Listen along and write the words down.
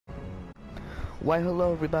Why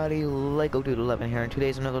hello everybody, Lego Dude 11 here, and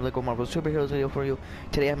today's another Lego Marvel Superheroes video for you.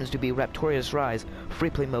 Today happens to be Rapturous Rise, free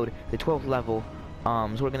play mode, the 12th level.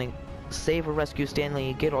 So we're gonna save or rescue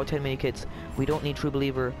Stanley, get all 10 mini kits. We don't need True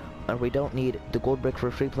Believer, or we don't need the gold brick for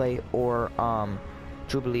free play, or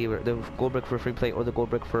True Believer, the gold brick for free play, or the gold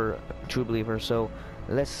brick for True Believer. So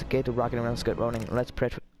let's get the rocket and let's get rolling.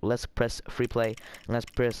 Let's press free play, and let's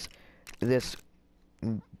press this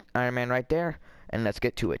Iron Man right there. And let's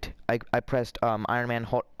get to it. I pressed Iron Man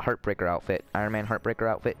Heartbreaker outfit. Iron Man Heartbreaker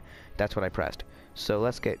outfit. That's what I pressed. So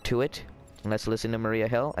let's get to it. Let's listen to Maria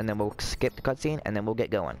Hill, and then we'll skip the cutscene, and then we'll get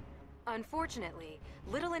going. Unfortunately,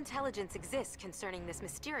 little intelligence exists concerning this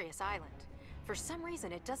mysterious island. For some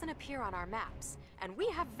reason, it doesn't appear on our maps, and we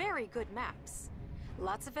have very good maps.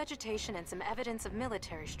 Lots of vegetation and some evidence of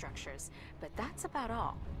military structures, but that's about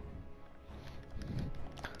all.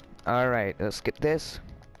 Alright, let's skip this.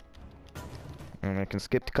 And I can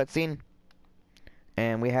skip the cutscene.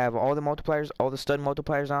 And we have all the multipliers, all the stud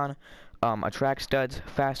multipliers on. Attract studs,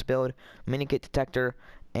 fast build, mini kit detector,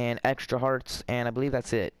 and extra hearts, and I believe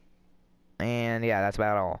that's it. And yeah, that's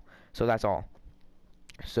about all. So that's all.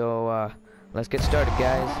 So let's get started,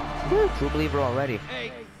 guys. Woo, True Believer already.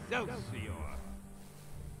 Hey,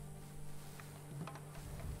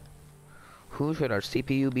 Who should our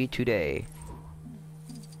CPU be today?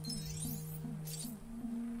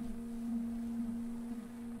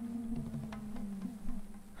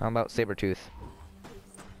 How about Sabretooth?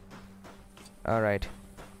 Alright.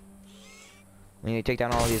 We need to take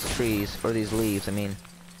down all these trees, or these leaves, I mean.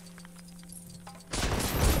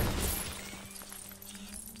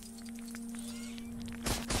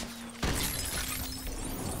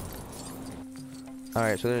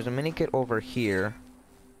 Alright, so there's a mini kit over here.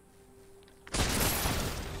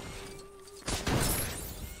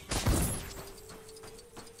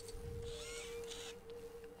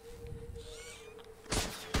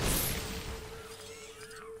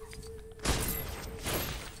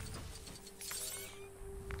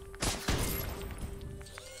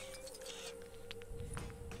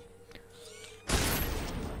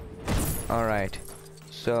 Alright,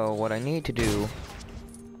 so what I need to do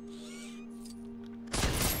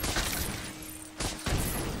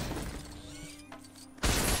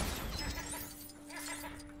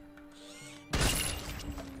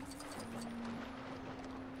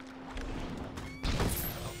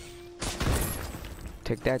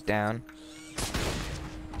take that down.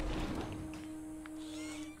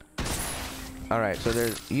 Alright, so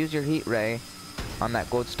there's use your heat ray on that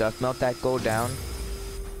gold stuff, melt that gold down.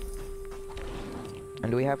 And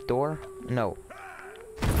do we have door? No.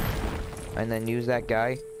 And then use that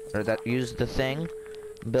guy, or use the thing,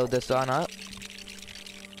 build this on up.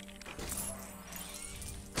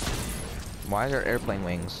 Why is there airplane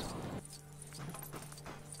wings?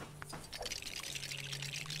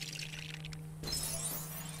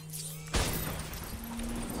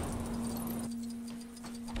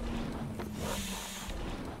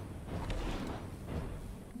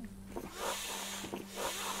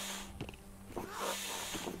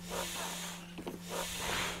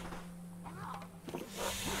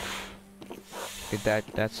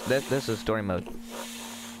 Get that. This is story mode.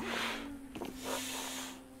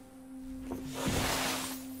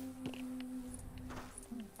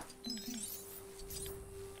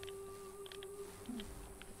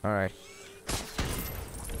 All right.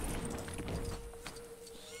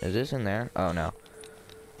 Is this in there? Oh no.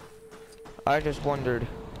 I just wondered.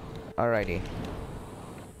 Alrighty.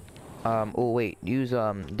 Oh wait. Use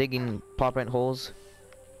digging pop rent holes.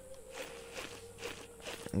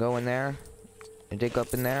 Go in there. And dig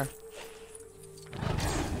up in there.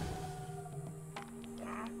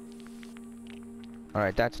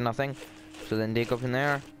 Alright, that's nothing. So then dig up in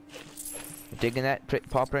there. Dig in that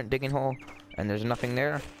paw print digging hole. And there's nothing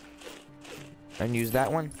there. And use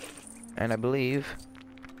that one. And I believe...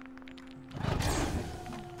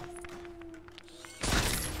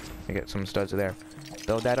 I get some studs there.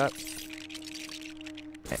 Build that up.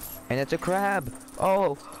 And it's a crab!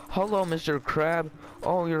 Oh! Hello, Mr. Crab!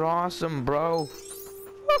 Oh, you're awesome, bro!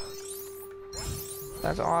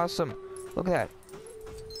 That's awesome. Look at that.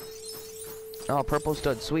 Oh, purple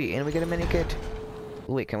stud, sweet. And we get a mini kit.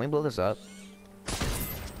 Ooh, wait, can we blow this up?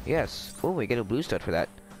 Yes. Oh, we get a blue stud for that.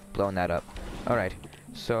 Blowing that up. Alright.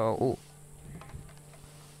 So, ooh.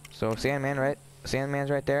 So Sandman's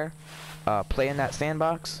right there. Play in that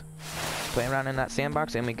sandbox. Play around in that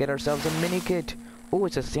sandbox and we get ourselves a mini kit. Oh,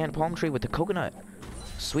 it's a sand palm tree with the coconut.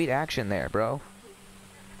 Sweet action there, bro.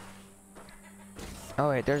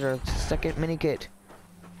 Alright, there's our second mini kit.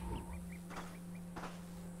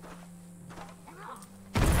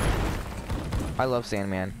 I love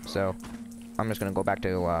Sandman, so I'm just gonna go back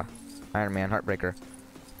to Iron Man Heartbreaker.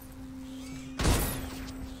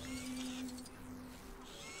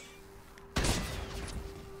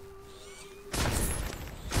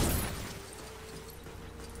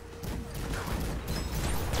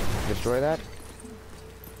 Destroy that.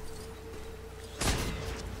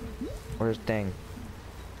 Where's thing?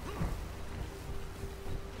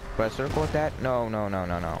 Press circle with that? No, no, no,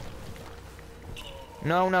 no, no.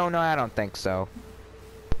 No, no, no, I don't think so.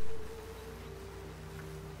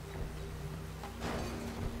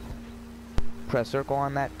 Press circle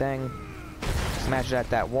on that thing. Smash it at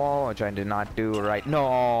that wall, which I did not do right.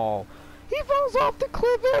 No! He falls off the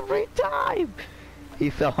cliff every time! He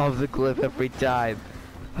fell off the cliff every time.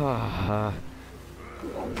 Throw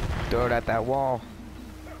it at that wall.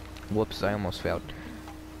 Whoops, I almost failed.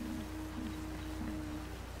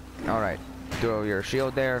 Alright, throw your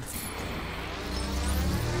shield there.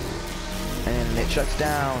 And it shuts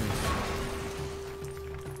down.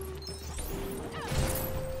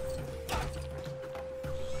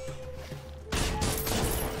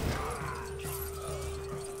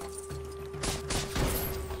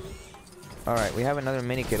 Alright, we have another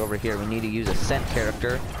mini kit over here. We need to use a scent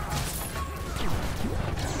character.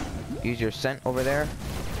 Use your scent over there.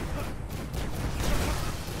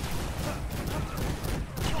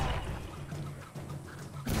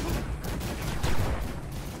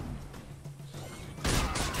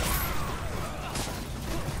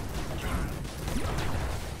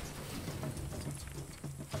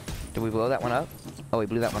 Did we blow that one up? Oh, we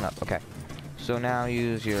blew that one up. Okay. So now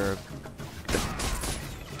use your...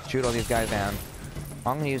 shoot all these guys down.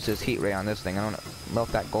 I'm gonna use this heat ray on this thing. I don't know. Melt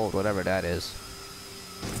that gold, whatever that is.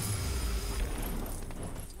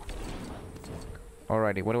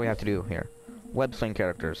 Alrighty, what do we have to do here? Web sling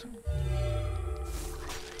characters.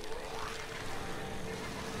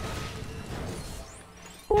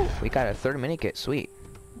 Ooh, we got a third mini kit. Sweet.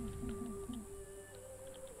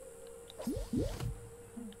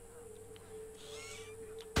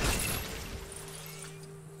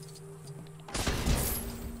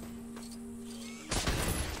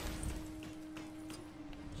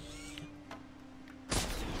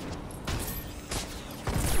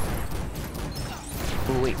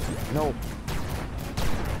 Oh, wait, no.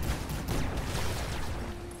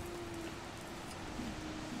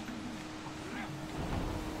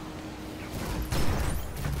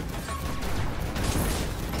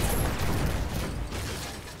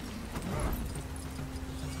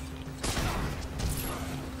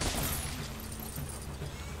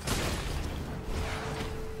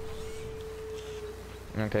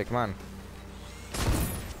 Okay, come on.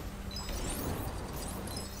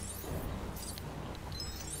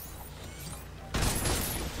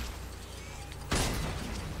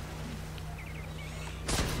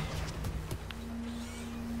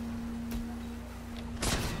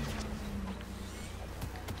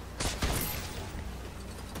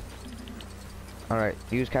 Alright,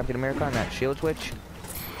 use Captain America on that shield switch.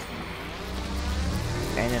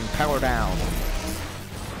 And then power down.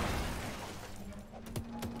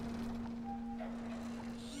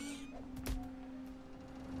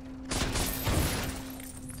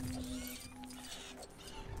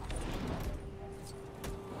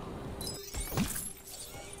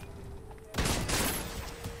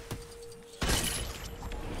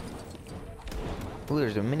 Ooh,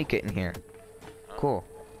 there's a mini kit in here. Cool.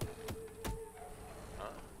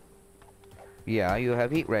 Yeah, you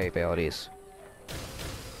have heat ray abilities.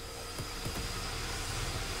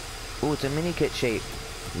 Ooh, it's a mini kit shape.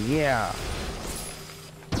 Yeah.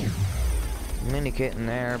 Mini kit in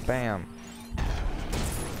there, bam.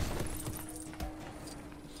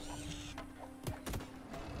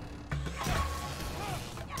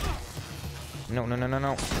 No, no, no, no,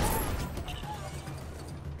 no.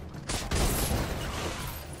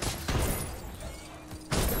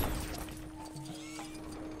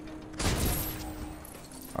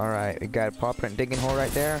 Alright, we got a paw print digging hole right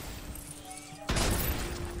there.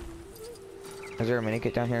 Is there a mini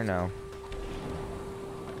kit down here? No.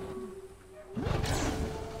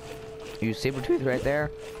 Use Sabretooth right there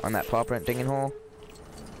on that paw print digging hole.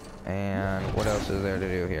 And what else is there to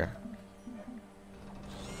do here?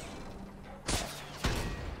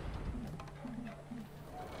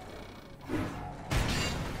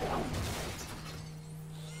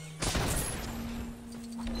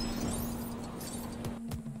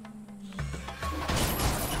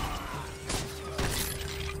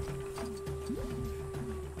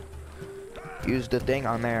 Use the thing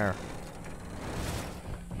on there.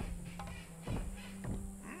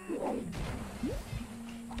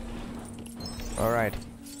 Alright.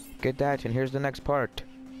 Get that, and here's the next part.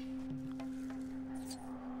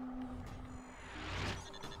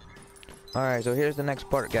 Alright, so here's the next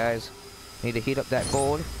part, guys. Need to heat up that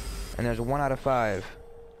gold, and there's 1 out of 5.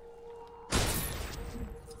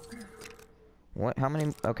 What? How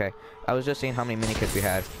many? Okay, I was just seeing how many mini kits we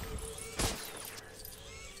had.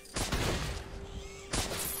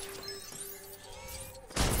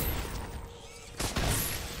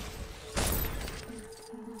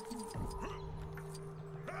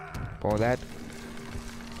 Pull that.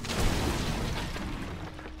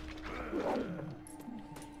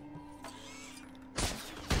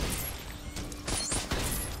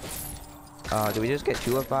 Did we just get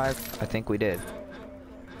 2 of 5? I think we did.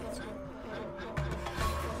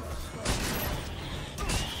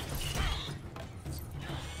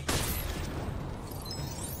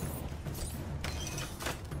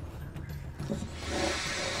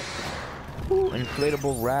 Ooh,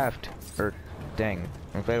 inflatable raft. Or, dang.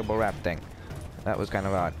 Inflatable raft thing. That was kind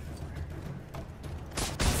of odd.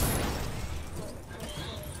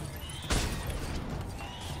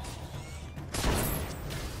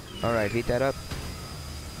 Alright, heat that up.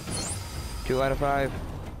 2 out of 5.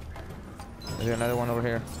 Is there another one over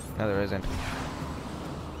here? No, there isn't.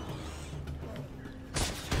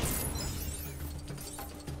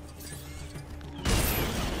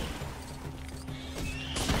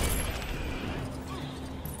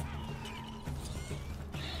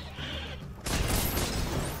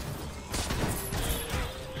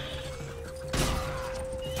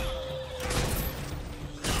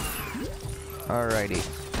 Alrighty.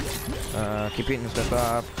 Keep eating stuff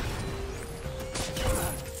up.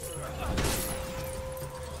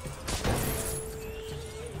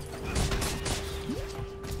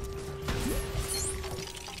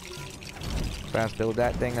 Fast build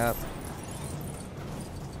that thing up.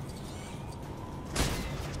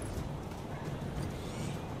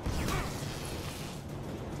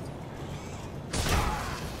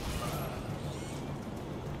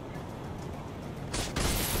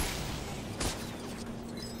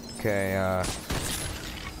 Okay,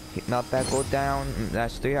 melt that gold down.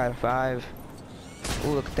 That's 3 out of 5. Ooh,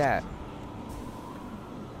 look at that.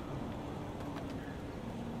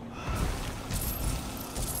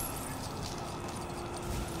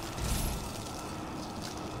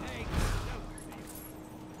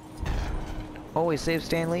 Oh, we saved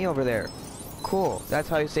Stan Lee over there. Cool. That's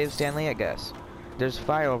how you save Stan Lee, I guess. There's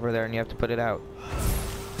fire over there and you have to put it out.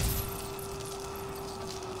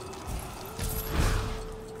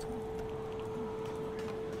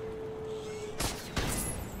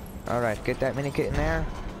 Alright, get that mini kit in there.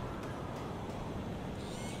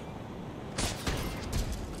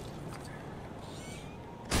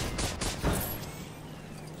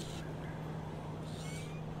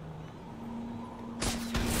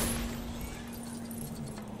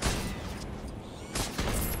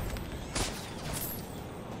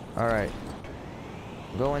 Alright.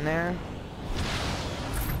 Go in there.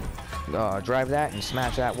 Drive that and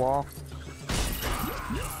smash that wall.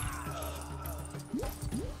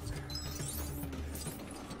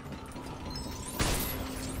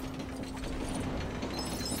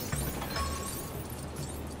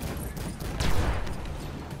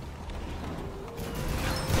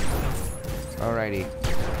 Alrighty.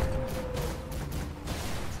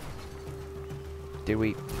 Did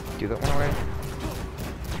we do that one already?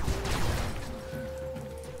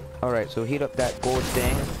 Alright, so heat up that gold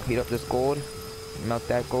thing. Heat up this gold. Melt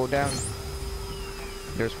that gold down.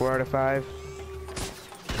 There's 4 out of 5.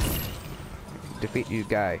 Defeat you,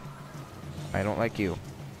 guy. I don't like you.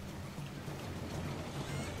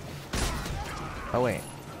 Oh, wait.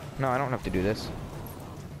 No, I don't have to do this.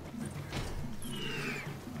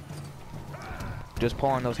 Just pull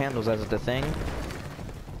on those handles as the thing.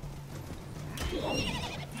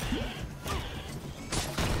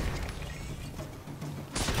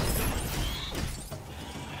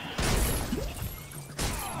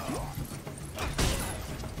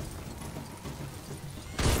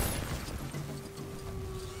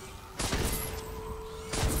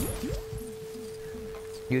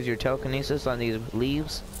 Use your telekinesis on these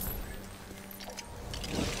leaves.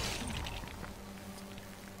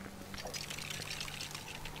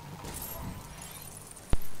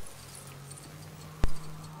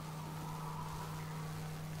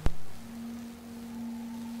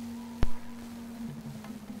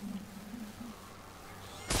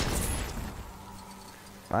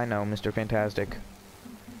 I know, Mr. Fantastic.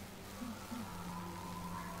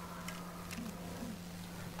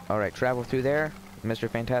 Alright, travel through there. Mr.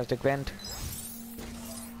 Fantastic vent.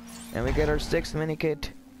 And we get our 6th mini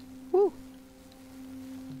kit. Woo!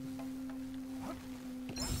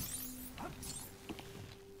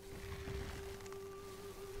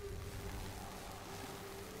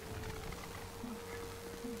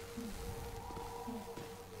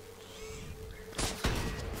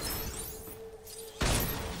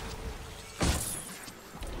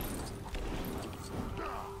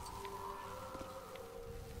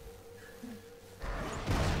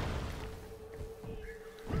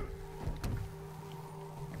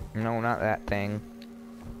 No, not that thing.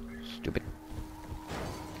 Stupid.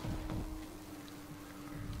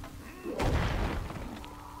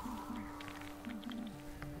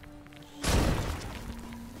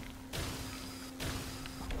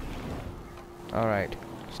 Alright,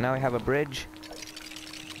 so now we have a bridge.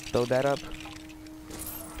 Build that up.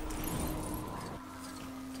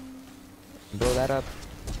 Blow that up.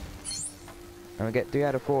 And we get 3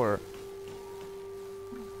 out of 4.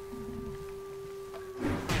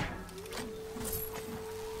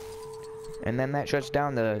 And then that shuts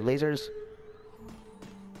down the lasers.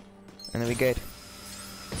 And then we get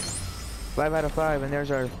 5 out of 5, and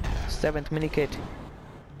there's our 7th mini kit.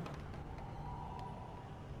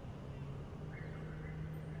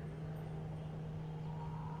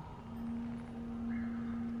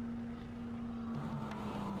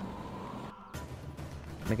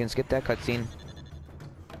 We can skip that cutscene.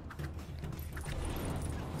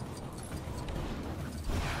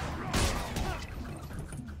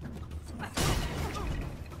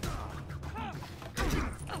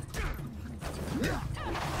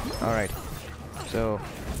 Alright, so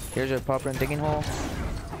here's our popper and digging hole.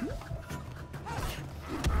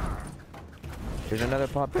 Here's another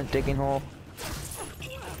popper and digging hole.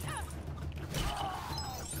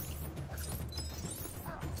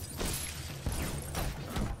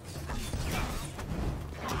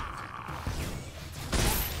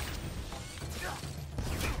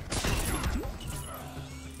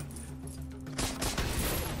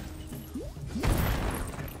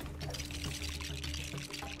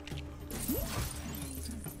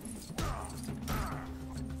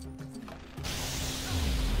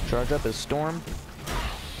 Charge up a storm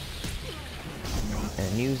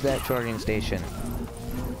and use that charging station.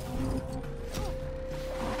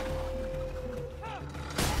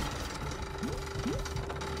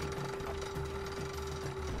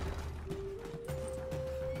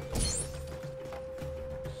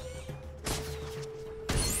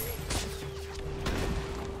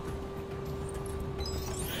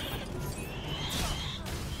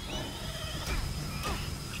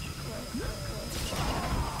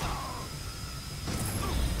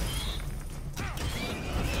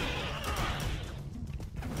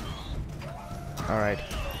 Alright,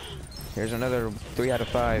 here's another 3 out of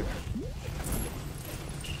 5.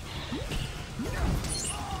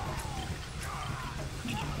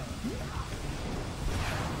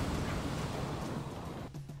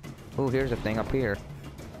 Oh, here's a thing up here.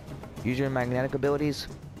 Use your magnetic abilities.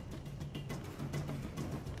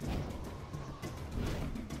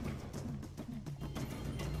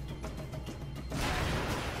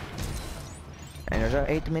 And there's our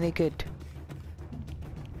 8th mini kit.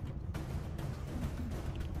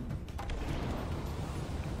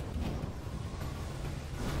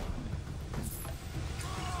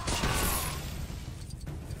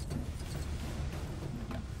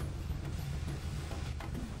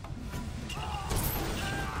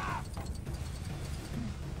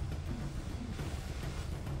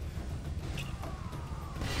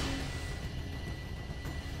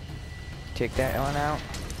 Take that one out,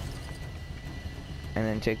 and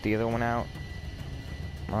then take the other one out.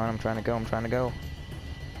 Come on, I'm trying to go, I'm trying to go.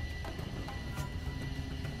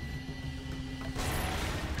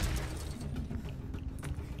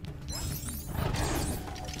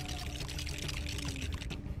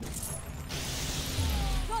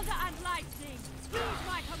 Thunder and lightning, use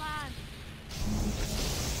my command.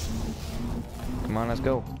 Come on, let's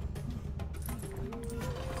go.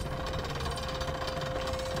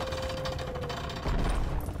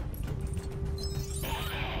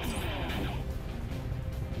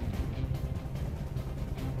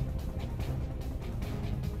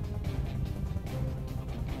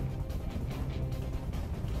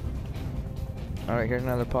 Alright, here's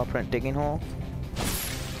another paw print digging hole.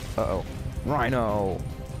 Uh-oh. Rhino!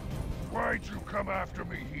 Why'd you come after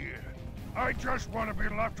me here? I just want to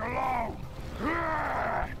be left alone!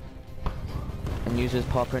 And use his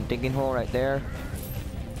paw print digging hole right there.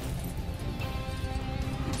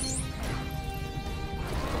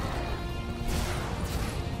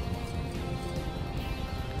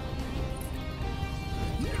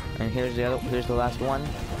 And here's the last one.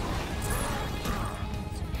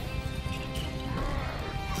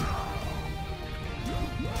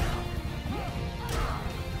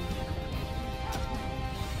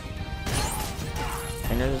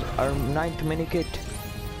 And there's our 9th mini kit.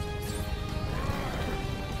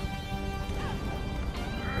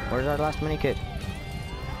 Where's our last mini kit?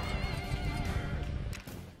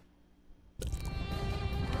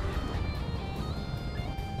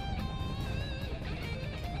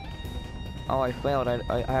 Oh, I failed.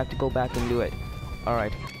 I have to go back and do it.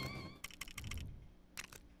 Alright.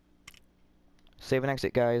 Save and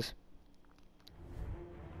exit, guys.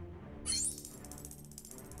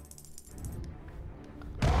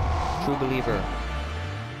 True believer.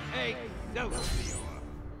 Excelsior!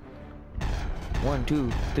 1,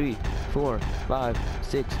 2, 3, 4, 5,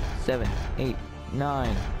 6, 7, 8,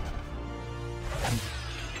 9.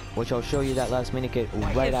 Which I'll show you that last mini kit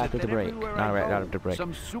right after the break. Not right after the break,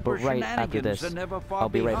 but right after this. I'll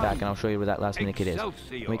be right back and I'll show you where that last mini kit is.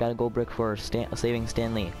 We got a gold brick for saving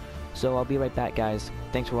Stan Lee. So I'll be right back, guys.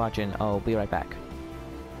 Thanks for watching. I'll be right back.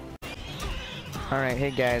 Alright,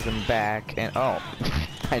 hey guys, I'm back. And oh,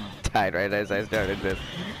 I died right as I started this.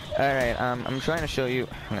 Alright, I'm trying to show you.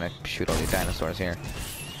 I'm gonna shoot all these dinosaurs here.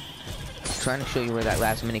 Trying to show you where that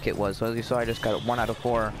last mini kit was. So as you saw, I just got 1 out of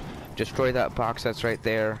 4. Destroy that box that's right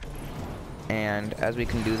there, and as we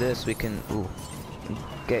can do this, we can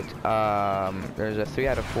get there's a 3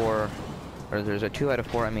 out of 4, or there's a 2 out of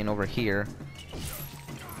 4, I mean, over here.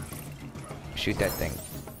 Shoot that thing.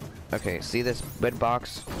 Okay, see this red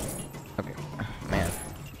box? Okay, man,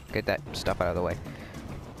 get that stuff out of the way.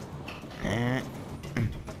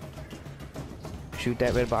 Shoot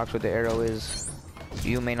that red box where the arrow is.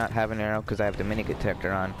 You may not have an arrow because I have the mini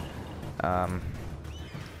detector on.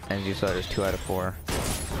 As you saw, there's 2 out of 4.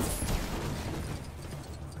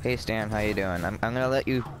 Hey Stan, how you doing? I'm gonna let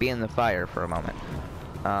you be in the fire for a moment.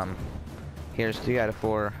 Here's 3 out of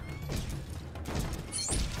 4.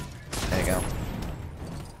 There you go.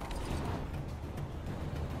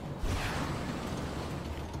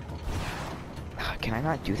 Can I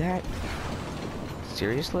not do that?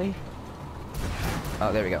 Seriously?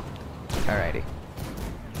 Oh, there we go. Alrighty.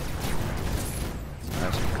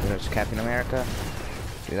 There's Captain America.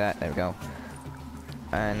 Do that, there we go.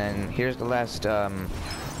 And then here's the last,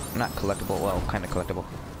 not collectible, well, kind of collectible,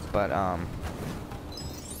 but, I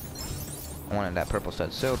wanted that purple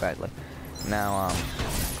stud so badly. Now,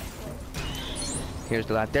 here's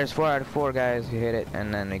the last, there's 4 out of 4, guys, you hit it,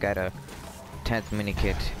 and then we got a 10th mini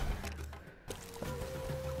kit.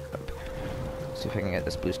 Let's see if I can get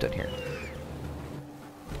this blue stud here.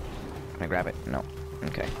 Can I grab it? No.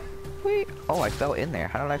 Okay. Wait. Oh, I fell in there.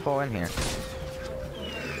 How did I fall in here?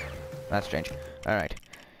 That's strange. Alright.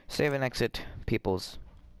 Save and exit, peoples.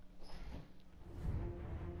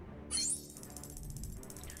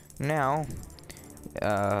 Now,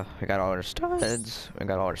 we got all our studs. We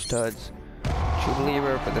got all our studs. True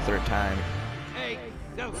believer for the 3rd time.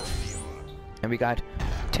 Excelsior! And we got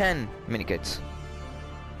 10 minikits.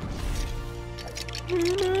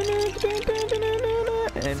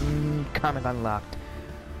 And comic unlocked.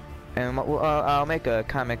 And I'll make a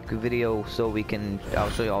comic video so we can. I'll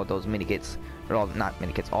show you all those minikits, or all not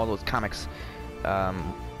minikits, all those comics.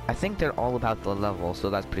 I think they're all about the level, so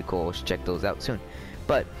that's pretty cool. We'll check those out soon.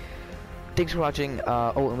 But thanks for watching.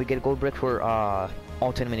 Oh, and we get a gold brick for all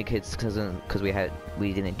 10 minikits because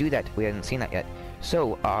we didn't do that. We hadn't seen that yet.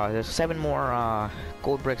 So there's 7 more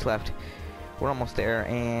gold bricks left. We're almost there.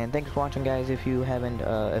 And thanks for watching, guys. If you haven't,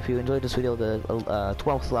 if you enjoyed this video, the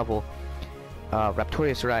 12th level.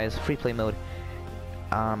 Rapturous Rise, free play mode.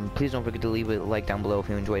 Please don't forget to leave a like down below if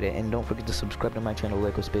you enjoyed it, and don't forget to subscribe to my channel,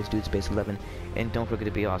 Lego Space Dude Space 11, and don't forget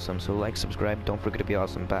to be awesome. So like, subscribe, don't forget to be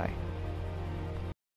awesome. Bye.